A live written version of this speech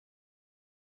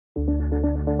Nothing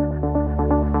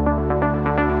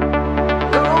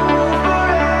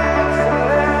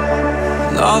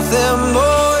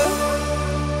more,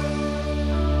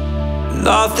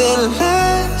 nothing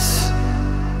less.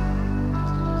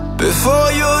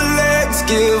 Before your legs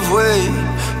give way,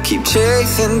 keep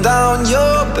chasing down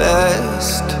your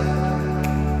best.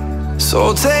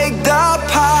 So take that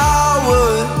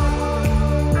power,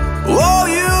 oh,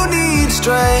 you need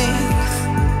strength.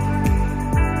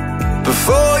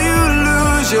 Before you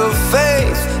lose your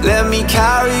faith, let me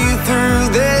carry you through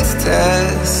this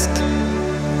test.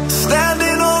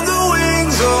 Standing on the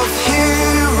wings of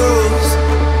heroes,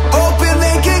 hoping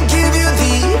they can give you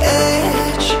the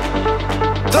edge.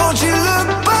 Don't you look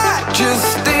back, just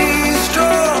stay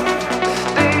strong.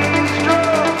 Stay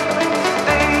strong,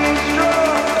 stay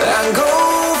strong, and go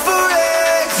for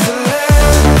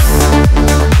excellence.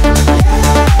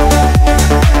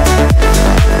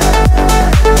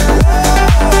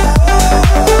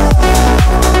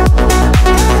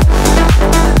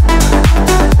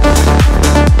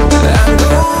 And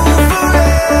go for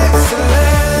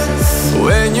excellence.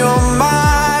 When your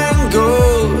mind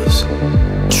goes,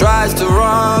 tries to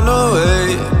run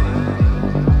away,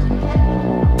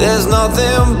 there's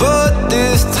nothing but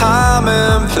this time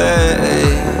and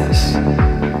place.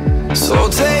 So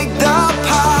take that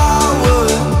power,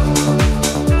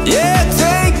 yeah,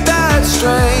 take that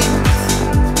strength.